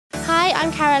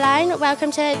I'm Caroline.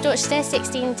 Welcome to Dorchester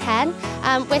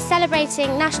 1610. We're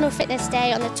celebrating National Fitness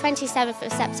Day on the 27th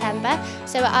of September,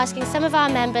 so we're asking some of our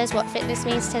members what fitness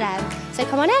means to them. So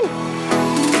come on in.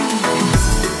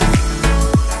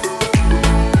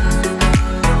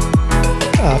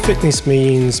 Fitness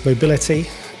means mobility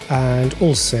and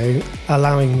also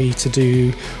allowing me to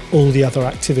do all the other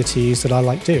activities that I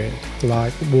like doing,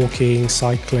 like walking,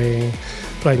 cycling,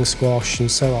 playing squash and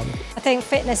so on. I think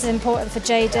fitness is important for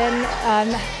Jayden,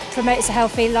 promotes a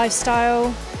healthy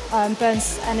lifestyle,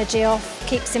 burns energy off,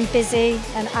 keeps him busy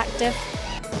and active.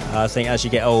 I think as you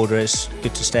get older it's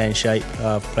good to stay in shape.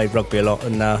 I've played rugby a lot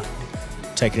and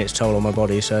taken its toll on my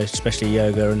body, so especially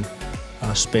yoga and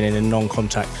spinning and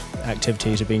non-contact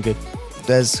activities have been good.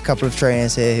 There's a couple of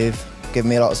trainers here who've given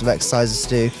me lots of exercises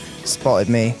to do, spotted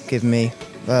me, given me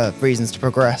reasons to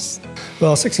progress.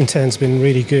 Well, 1610's been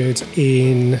really good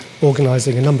in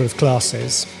organising a number of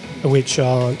classes which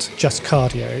aren't just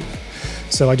cardio.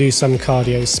 So I do some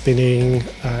cardio, spinning,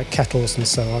 kettles and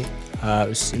so on.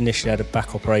 Initially had a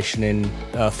back operation in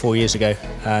 4 years ago,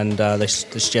 and they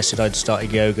suggested I'd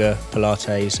started yoga,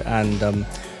 Pilates and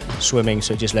swimming,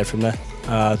 so it just led from there.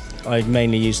 I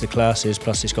mainly use the classes,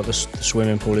 plus it's got the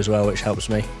swimming pool as well, which helps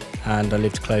me, and I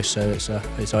lived close, so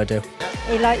it's ideal.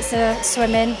 He likes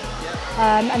swimming,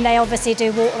 and they obviously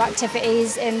do water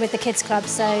activities with the kids club,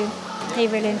 so he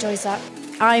really enjoys that.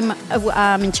 I'm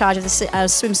in charge of the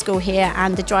swim school here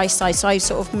and the dry side, so I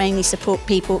sort of mainly support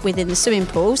people within the swimming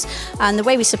pools. And the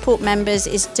way we support members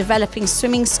is developing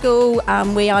swimming school.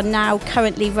 We are now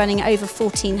currently running over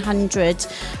 1,400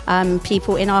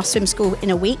 people in our swim school in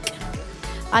a week.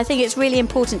 I think it's really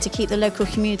important to keep the local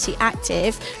community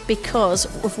active because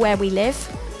of where we live.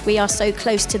 We are so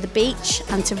close to the beach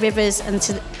and to rivers and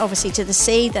obviously to the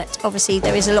sea that obviously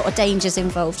there is a lot of dangers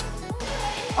involved.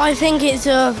 I think it's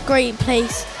a great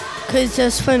place because it's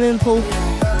a swimming pool.